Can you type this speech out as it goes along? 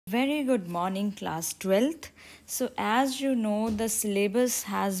Very good morning, class 12th. So, as you know, the syllabus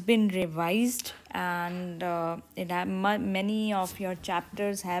has been revised and many of your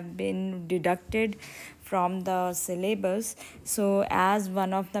chapters have been deducted from the syllabus. So, as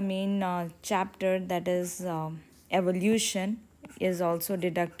one of the main chapter, that is evolution, is also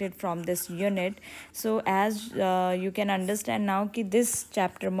deducted from this unit. So as you can understand now ki this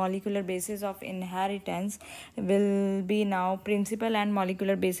chapter, molecular basis of inheritance, will be now principal and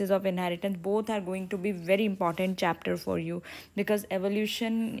molecular basis of inheritance, both are going to be very important chapter for you, because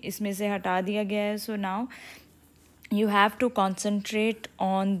evolution इसमें से हटा दिया गया है. So now you have to concentrate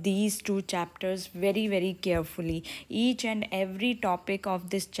on these two chapters very carefully. Each and every topic of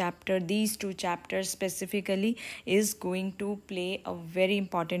this chapter, these two chapters specifically, is going to play a very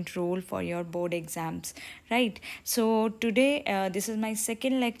important role for your board exams, right? So today this is my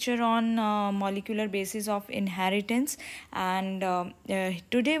second lecture on molecular basis of inheritance, and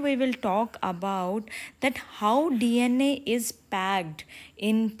today we will talk about that how DNA is packed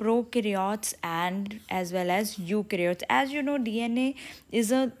in prokaryotes and as well as eukaryotes. As you know, DNA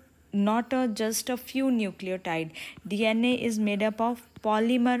is not just a few nucleotide. DNA is made up of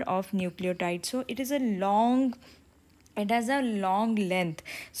polymer of nucleotides, so it has a long length.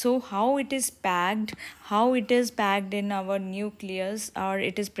 So how it is packed in our nucleus, or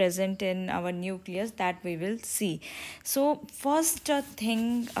it is present in our nucleus, that we will see. So first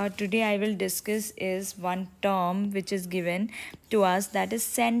thing today I will discuss is one term which is given to us, that is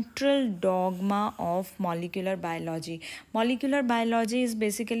central dogma of molecular biology. Molecular biology is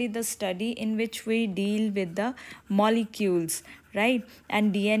basically the study in which we deal with the molecules, right?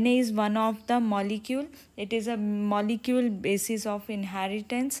 And DNA is one of the molecule. It is a molecule basis of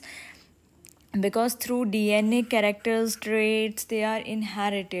inheritance, because through DNA characters, traits, they are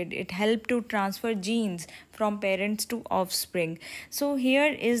inherited. It helps to transfer genes from parents to offspring. So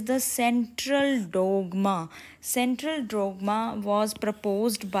here is the central dogma. Central dogma was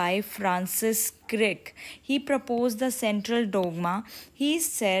proposed by Francis Crick. He proposed the central dogma. He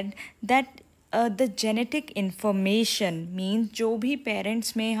said that the genetic information means जो भी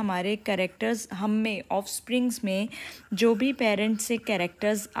parents में हमारे characters, हम में offsprings में जो भी parents से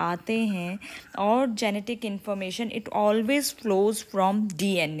कैरेक्टर्स आते हैं, और genetic information, it always flows from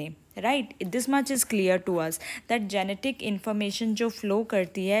DNA, right? This much is clear to us that genetic information जो फ्लो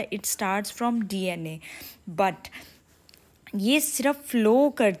करती है, it starts from DNA. But ये सिर्फ फ्लो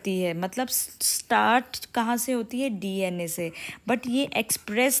करती है, मतलब स्टार्ट कहाँ से होती है? डीएनए से. बट ये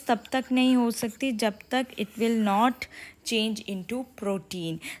एक्सप्रेस तब तक नहीं हो सकती जब तक it will not change into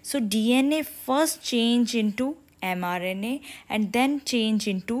protein. So DNA first change into mRNA and then change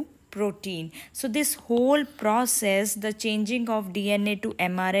into protein. So this whole process, the changing of DNA to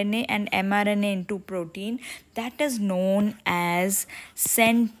mRNA and mRNA into protein, that is known as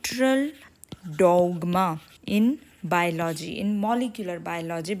central dogma in biology, in molecular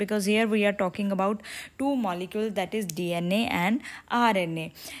biology, because here we are talking about two molecules, that is DNA and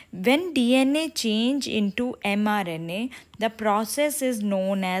RNA. When DNA change into mRNA, the process is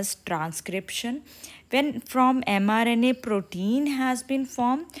known as transcription. When from mRNA protein has been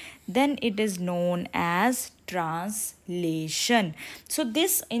formed, then it is known as translation. So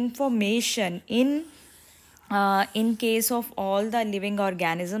this information in case of all the living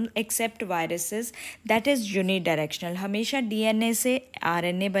organisms except viruses, that is unidirectional. हमेशा DNA से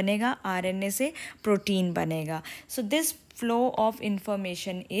RNA बनेगा, RNA से protein बनेगा. So this flow of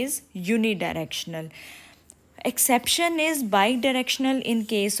information is unidirectional. Exception is bidirectional in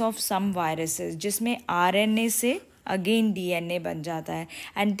case of some viruses, जिसमें RNA से again DNA बन जाता है,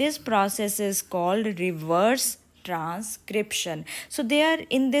 and this process is called reverse transcription. So there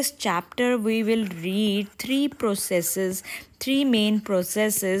in this chapter we will read three main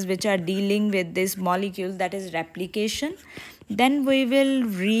processes which are dealing with this molecule, that is replication. Then we will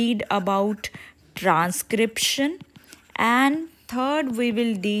read about transcription, and third we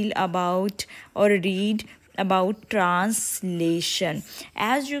will deal about or read about translation.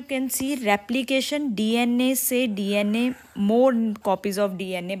 As you can see, replication, DNA से DNA, more copies of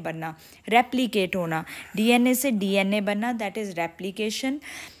DNA बनना, replicate होना, DNA से DNA बनना, that is replication.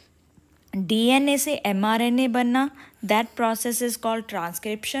 DNA से mRNA बनना, that process is called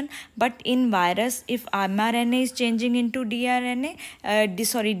transcription. But in virus, if mRNA is changing into DNA,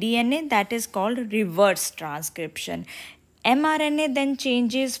 that is called reverse transcription. mRNA then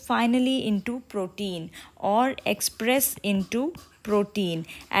changes finally into protein or express into protein,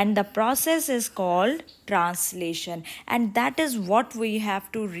 and the process is called translation. And that is what we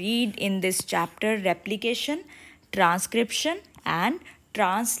have to read in this chapter: replication, transcription and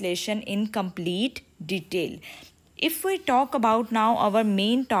translation in complete detail. if we talk about now our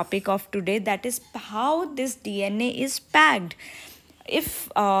main topic of today, that is how this DNA is packed.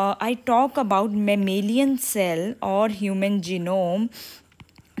 If I talk about mammalian cell or human genome,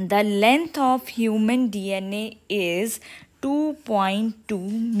 the length of human DNA is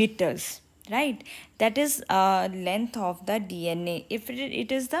 2.2 meters, right? That is length of the DNA. If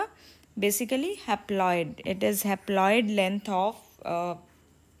it is the basically haploid, it is haploid length of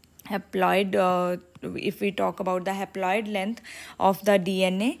haploid. If we talk about the haploid length of the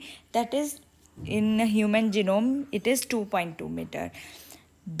DNA, that is in human genome, it is 2.2 meter.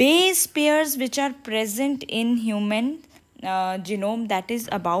 Base pairs which are present in human genome, that is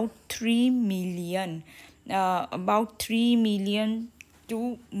about 3 million. About 3 million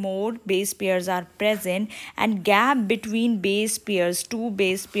to more base pairs are present, and gap between base pairs, two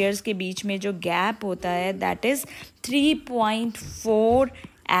base pairs के बीच में जो gap होता है, that is 3.4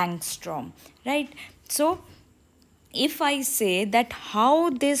 angstrom, right? So if I say that how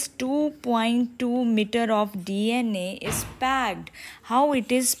this 2.2 meter of DNA is packed, how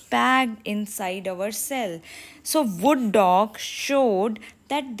it is packed inside our cell. So Wood Dog showed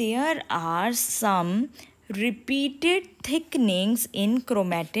that there are some repeated thickenings in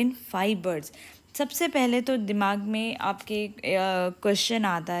chromatin fibers. सबसे पहले तो दिमाग में आपके question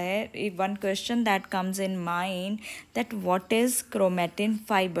आता है, one question that comes in mind, that what is chromatin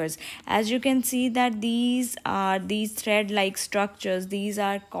fibers. As you can see that these thread like structures, these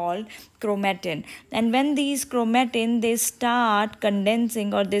are called chromatin, and when these chromatin they start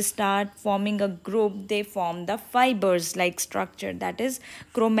condensing or they start forming a group, they form the fibers like structure, that is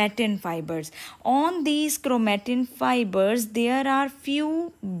chromatin fibers. On these chromatin fibers there are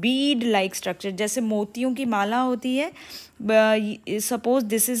few bead like structure, जैसे मोतियों की माला होती है, suppose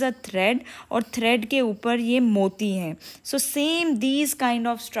this is a thread और thread के ऊपर ये मोती हैं. So same these kind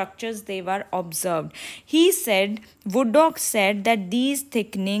of structures they were observed. He said, Wood Dog said that these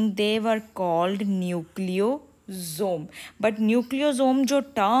thickening they were called nucleosome. But nucleosome जो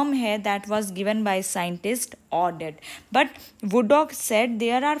term है that was given by scientist Audit. But Wood Dog said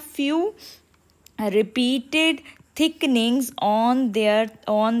there are few repeated thickenings on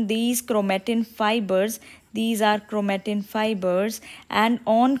these chromatin fibers. These are chromatin fibers, and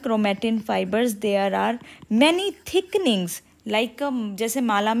on chromatin fibers there are many thickenings like जैसे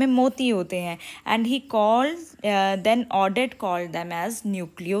माला में मोती होते हैं, and he called then Audit called them as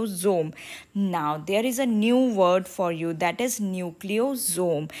nucleosome. Now there is a new word for you, that is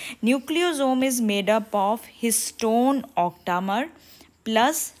nucleosome. Nucleosome is made up of histone octamer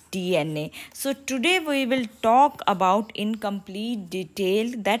plus DNA. So today we will talk about in complete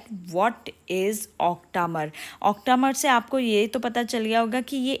detail that what is octamer. Octamer से आपको ये तो पता चल गया होगा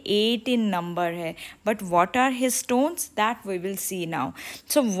कि ये 8 in number है, but what are histones, that we will see now.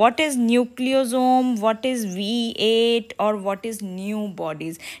 So what is nucleosome, what is V8, or what is new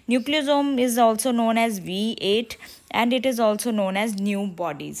bodies? Nucleosome is also known as V8 and it is also known as new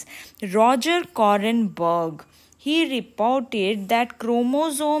bodies. Roger Korenberg, he reported that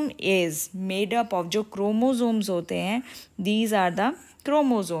chromosome is made up of, जो chromosomes होते हैं, these are the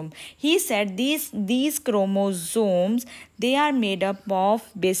chromosome. He said these chromosomes they are made up of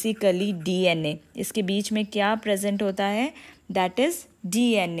basically DNA. इसके बीच में क्या present होता है? That is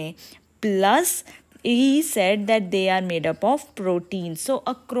DNA. Plus he said that they are made up of proteins. So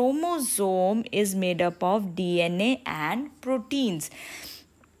a chromosome is made up of DNA and proteins.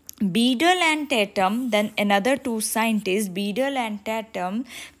 Beadle and Tatum, then another two scientists, Beadle and Tatum,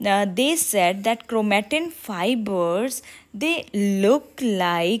 they said that chromatin fibers, they look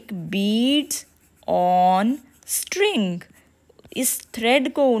like beads on string. इस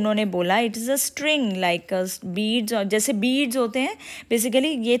thread को उन्होंने बोला it is a string like beads, जैसे beads होते हैं basically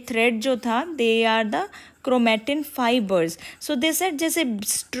ये thread जो था they are the chromatin fibres. So they said जैसे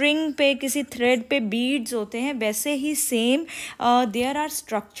स्ट्रिंग पे किसी थ्रेड पे बीड्स होते हैं वैसे ही same there are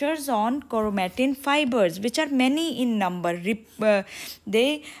structures on chromatin fibres which are many in number they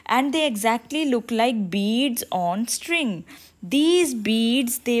and they exactly look like beads on string. These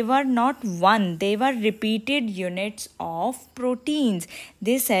beads, they were not one, they were repeated units of proteins.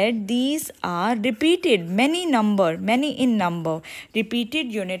 They said these are repeated, many in number,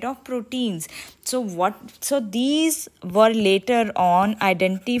 repeated unit of proteins. So these were later on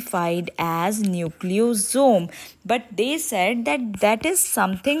identified as nucleosome, but they said that is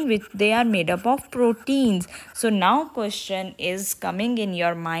something which they are made up of proteins. So now question is coming in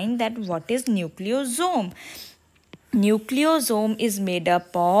your mind that what is nucleosome? Nucleosome is made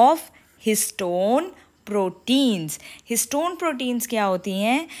up of histone proteins. Histone proteins क्या होती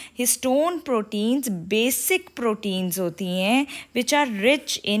हैं? Histone proteins basic proteins होती हैं which are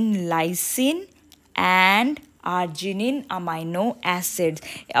rich in lysine and arginine amino acids.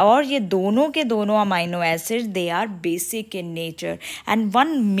 और ये दोनों के दोनों amino acids, they are basic in nature. And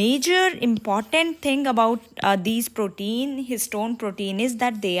one major important thing about these protein, histone protein, is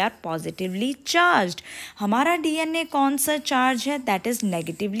that they are positively charged. हमारा DNA कौन सा charge है? That is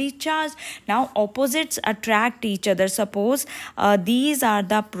negatively charged. Now opposites attract each other. Suppose these are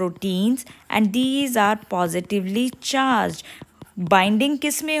the proteins and these are positively charged. Binding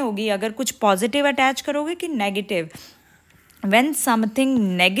किस में होगी? अगर कुछ positive attach करोगे कि negative? When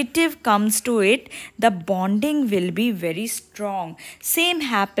something negative comes to it, the bonding will be very strong. Same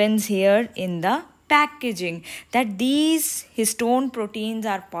happens here in the packaging, that these histone proteins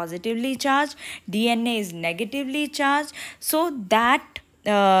are positively charged, DNA is negatively charged, so that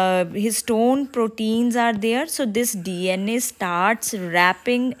histone proteins are there, so this DNA starts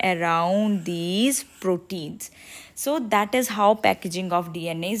wrapping around these proteins. So that is how packaging of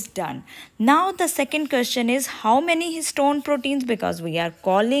DNA is done. Now the second question is, how many histone proteins? Because we are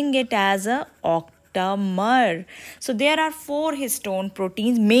calling it as a octamer. So there are 4 histone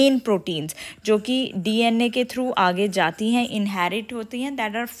proteins, main proteins, जो कि DNA के through आगे जाती हैं, inherit होती हैं.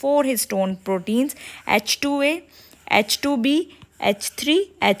 That are 4 histone proteins: H2A, H2B, H3,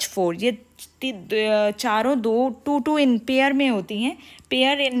 H4. ये चारों 2 इन पेयर में होती हैं.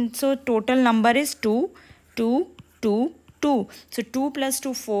 Pair in, so total number is 2, 2, 2, 2. So 2 plus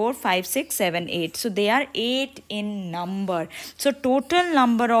 2, 4, 5, 6, 7, 8. So they are 8 in number. So total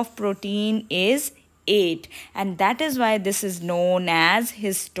number of protein is 8. And that is why this is known as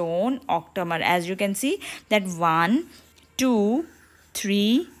histone octamer. As you can see that 1, 2,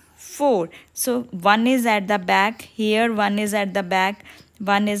 3, 4. So 1 is at the back. Here 1 is at the back.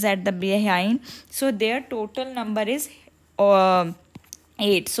 1 is at the behind. So their total number is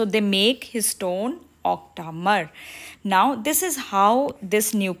 8. So they make histone octamer. Now this is how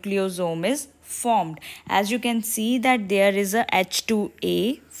this nucleosome is formed. As you can see that there is a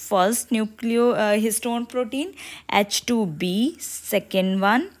H2A, first histone protein, H2B, second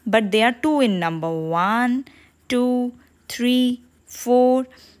one, but they are 2 in number: 1, 2, 3, 4,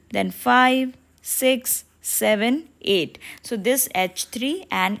 then 5, 6, 7, 8. So this H3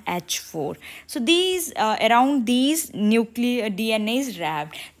 and H4. So these around these DNA is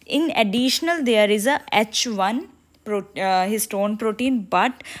wrapped. In additional, there is a H1 histone protein,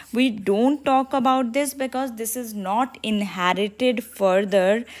 but we don't talk about this because this is not inherited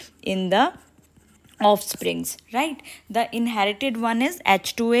further in the offsprings, right? The inherited one is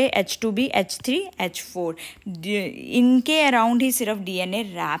H2A, H2B, H3, H4. इनके around ही सिर्फ DNA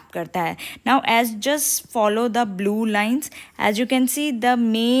wrap करता है. Now as just follow the blue lines, as you can see the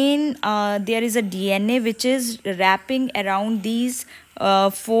main there is a DNA which is wrapping around these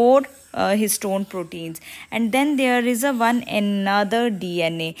 4 histone proteins, and then there is another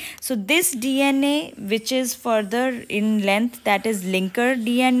DNA. So this DNA which is further in length, that is linker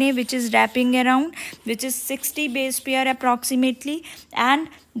DNA, which is wrapping around, which is 60 base pair approximately, and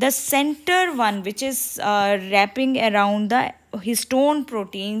the center one which is wrapping around the histone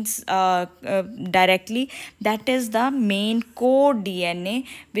proteins directly, that is the main core DNA,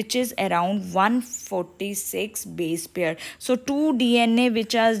 which is around 146 base pair. So 2 DNA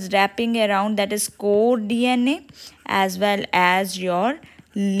which are wrapping around, that is core DNA as well as your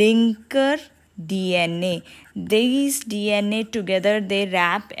linker DNA. These DNA together, they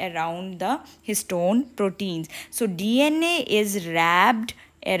wrap around the histone proteins. So DNA is wrapped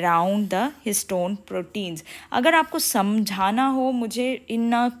around the histone proteins. अगर आपको समझाना हो मुझे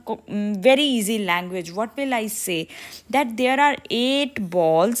in a very easy language, what will I say? That there are 8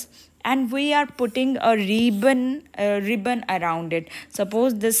 balls and we are putting a ribbon around it.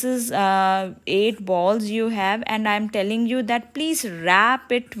 Suppose this is 8 balls you have, and I am telling you that please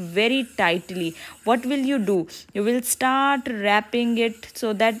wrap it very tightly. What will you do? You will start wrapping it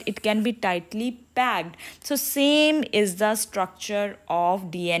so that it can be tightly packed. So same is the structure of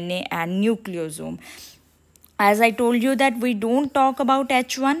DNA and nucleosome. As I told you that we don't talk about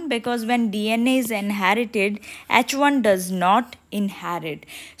H1 because when DNA is inherited, H1 does not inherit.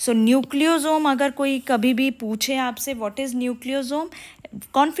 So nucleosome, अगर कोई कभी भी पूछे आपसे what is nucleosome,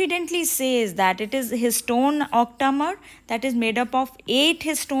 confidently says that it is histone octamer that is made up of 8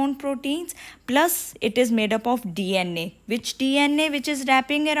 histone proteins plus it is made up of DNA. Which DNA which is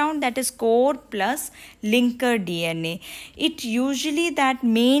wrapping around, that is core plus linker DNA. It usually, that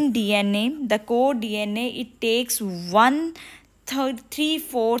main DNA, the core DNA, it takes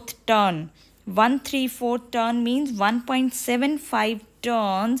 1/3/4 turn. 1/3/4 turn means 1.75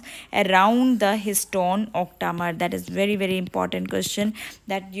 turns around the histone octamer. That is very, very important question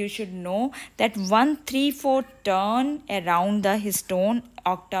that you should know, that 1/3/4 turn around the histone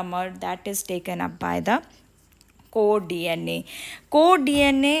octamer that is taken up by the core DNA. Core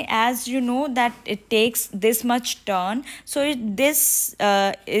DNA, as you know, that it takes this much turn. So this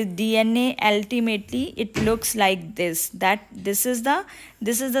DNA ultimately it looks like this. That this is the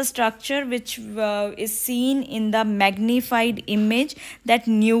structure which is seen in the magnified image, that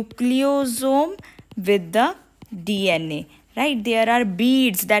nucleosome with the DNA. Right, there are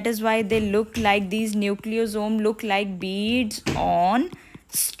beads. That is why they look like, these nucleosome look like beads on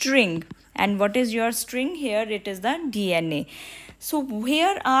string. And what is your string? Here it is the DNA. So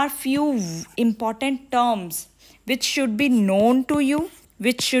here are few important terms which should be known to you,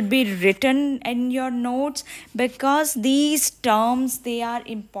 which should be written in your notes, because these terms, they are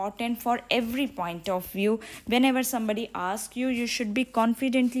important for every point of view. Whenever somebody asks you, you should be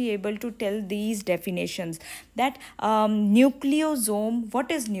confidently able to tell these definitions. That nucleosome,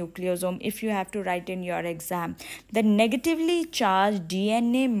 what is nucleosome? If you have to write in your exam, the negatively charged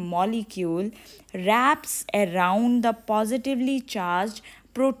DNA molecule wraps around the positively charged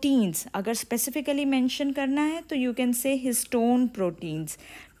proteins. अगर specifically mention करना है तो you can say histone proteins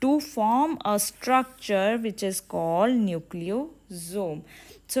to form a structure which is called nucleosome.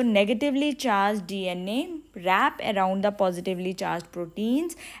 So negatively charged DNA wrap around the positively charged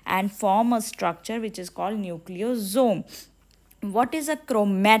proteins and form a structure which is called nucleosome. What is a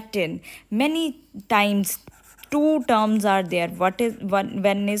chromatin? Many times two terms are there.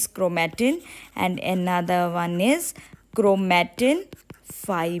 One is chromatin and another one is chromatin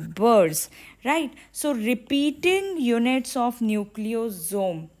fibers, right? So repeating units of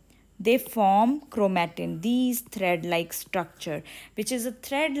nucleosome, they form chromatin, these thread-like structure, which is a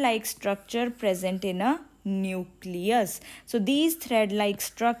thread-like structure present in a nucleus. So these thread-like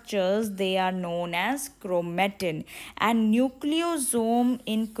structures, they are known as chromatin. And nucleosome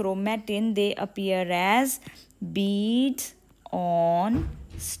in chromatin, they appear as beads on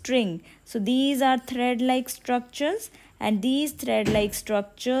string. So these are thread-like structures, and these thread-like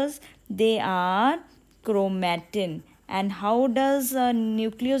structures, they are chromatin. And how does a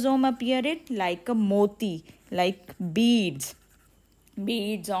nucleosome appear? It like a moti, like beads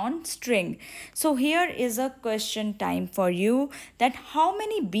on string. So here is a question time for you, that how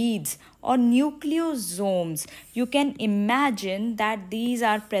many beads or nucleosomes you can imagine that these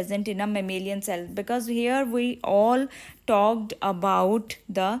are present in a mammalian cell. Because here we all talked about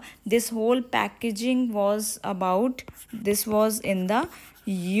this whole packaging was about, this was in the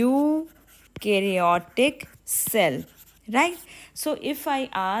eukaryotic cell, right? So if I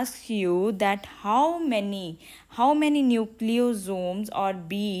ask you that how many nucleosomes or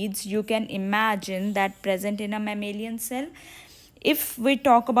beads you can imagine that present in a mammalian cell, if we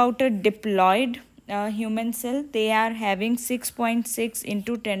talk about a diploid human cell, they are having 6.6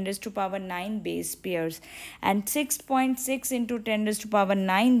 into 10 raised to power 9 base pairs, and 6.6 into 10 raised to power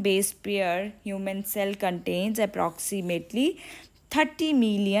 9 base pair human cell contains approximately 30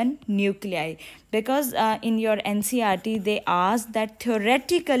 million nuclei. Because in your NCERT they ask that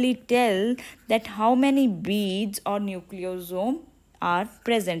theoretically tell that how many beads or nucleosome are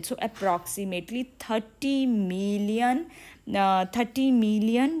present. So approximately 30 million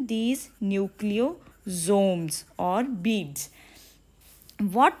these nucleosomes or beads.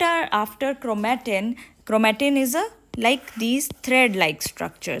 What are after chromatin? Chromatin is a like these thread-like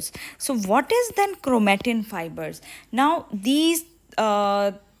structures. So what is then chromatin fibers? Now these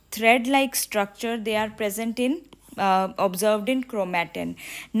thread-like structure, they are present in observed in chromatin.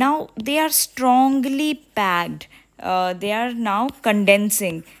 Now they are strongly packed. They are now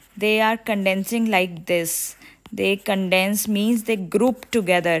condensing. They are condensing like this. They condense means they group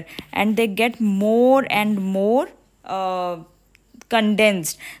together and they get more and more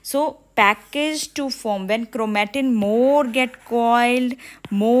condensed. So packaged to form, when chromatin more get coiled,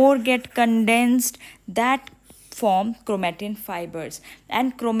 more get condensed, that form chromatin fibers.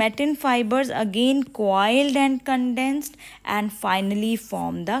 And chromatin fibers again coiled and condensed and finally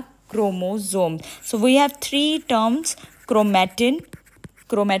form the chromosome. So we have three terms: chromatin,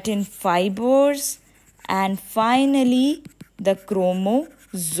 chromatin fibers, and finally the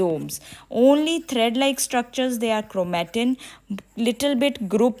chromosomes. Only thread-like structures, they are chromatin. Little bit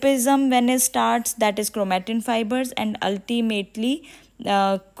groupism when it starts, that is chromatin fibers, and ultimately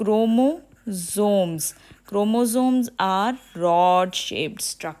chromosomes. Chromosomes are rod-shaped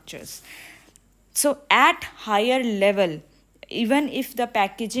structures. So at higher level, even if the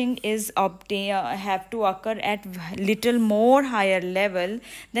packaging is have to occur at little more higher level,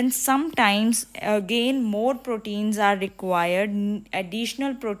 then sometimes again more proteins are required,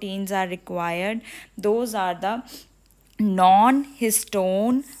 additional proteins are required. Those are the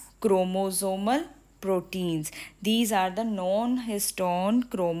non-histone chromosomal proteins. These are the non-histone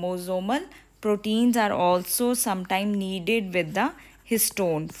chromosomal proteins are also sometimes needed with the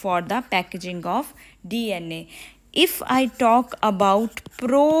histone for the packaging of DNA. If I talk about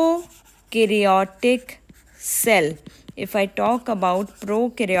prokaryotic cell, if I talk about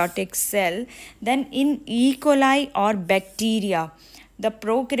prokaryotic cell, then in E. coli or bacteria, the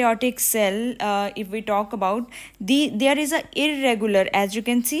prokaryotic cell, if we talk about there is a irregular, as you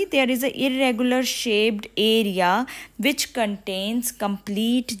can see, there is a irregular shaped area which contains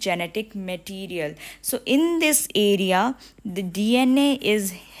complete genetic material. So in this area, the DNA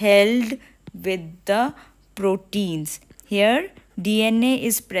is held with the proteins. Here DNA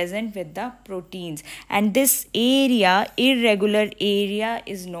is present with the proteins, and this area, irregular area,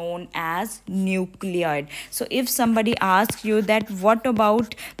 is known as nucleoid. So if somebody asks you that what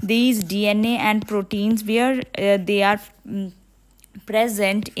about these DNA and proteins, where they are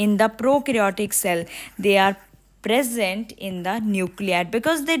present in the prokaryotic cell, they are present in the nucleus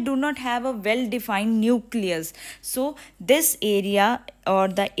because they do not have a well-defined nucleus. So this area or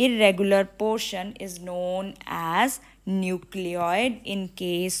the irregular portion is known as nucleoid in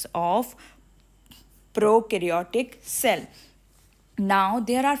case of prokaryotic cell. Now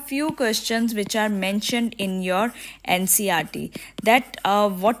there are few questions which are mentioned in your NCERT, that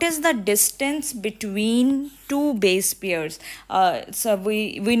what is the distance between two base pairs. So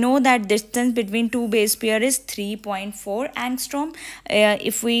we know that distance between two base pair is 3.4 angstrom.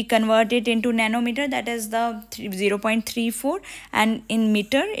 If we convert it into nanometer, that is the 0.34, and in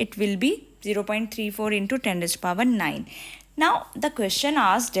meter it will be 0.34 into 10 raised to power 9. Now the question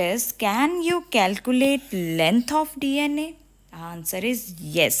asked is, can you calculate length of DNA? Answer is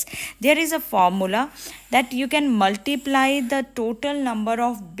yes. There is a formula that you can multiply the total number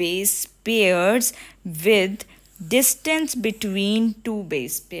of base pairs with distance between two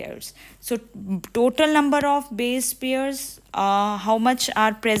base pairs. So total number of base pairs, how much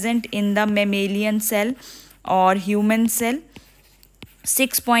are present in the mammalian cell or human cell?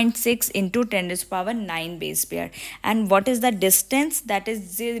 6.6 into 10 raised to power 9 base pair. And what is the distance? That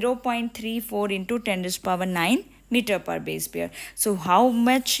is 0.34 into 10 raised to power 9 meter per base pair. So how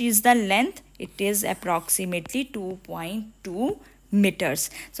much is the length? It is approximately 2.2 meters.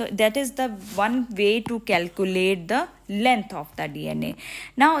 So that is the one way to calculate the length of the DNA.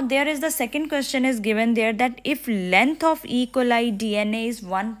 Now there is the second question is given there, that if length of E. coli DNA is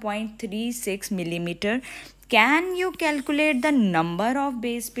 1.36 millimeter, can you calculate the number of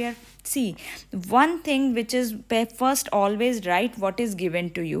base pair? See, one thing which is first, always write what is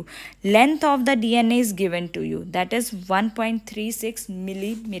given to you. Length of the DNA is given to you, that is 1.36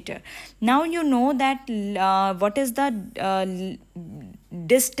 millimeter. Now you know that what is the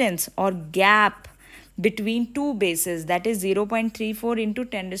distance or gap between two bases, that is 0.34 into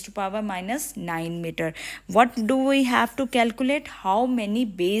 10 raised to power minus 9 meter. What do we have to calculate? How many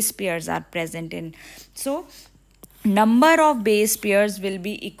base pairs are present in? So number of base pairs will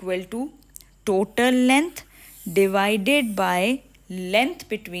be equal to total length divided by length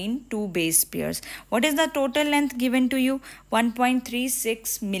between two base pairs. What is the total length given to you?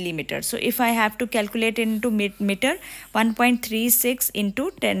 1.36 millimeter. So if I have to calculate into meter, 1.36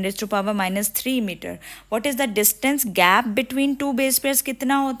 into 10 raised to power minus 3 meter. What is the distance gap between two base pairs?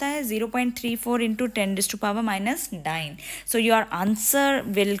 कितना होता है? 0.34 into 10 raised to power minus 9. So your answer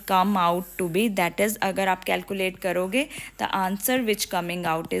will come out to be, that is, अगर आप calculate करोगे, the answer which coming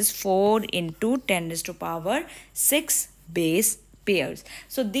out is 4 into 10 raised to power 6 base pairs.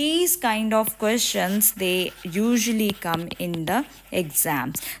 So these kind of questions, they usually come in the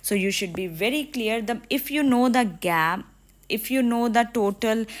exams. So you should be very clear. If you know the gap, if you know the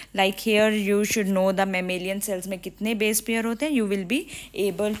total, like here you should know the mammalian cells में कितने base pair होते हैं, you will be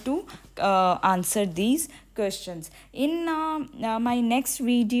able to answer these questions. In my next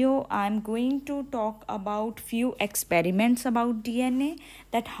video, I am going to talk about few experiments about DNA,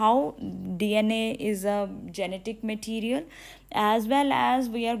 that how DNA is a genetic material, as well as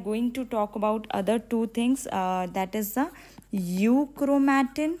we are going to talk about other two things, that is the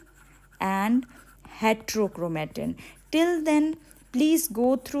euchromatin and heterochromatin. Till then, please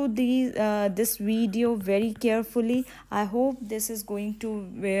go through this video very carefully. I hope this is going to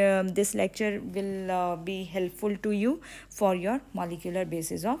this lecture will be helpful to you for your molecular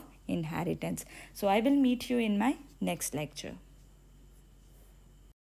basis of inheritance. So I will meet you in my next lecture.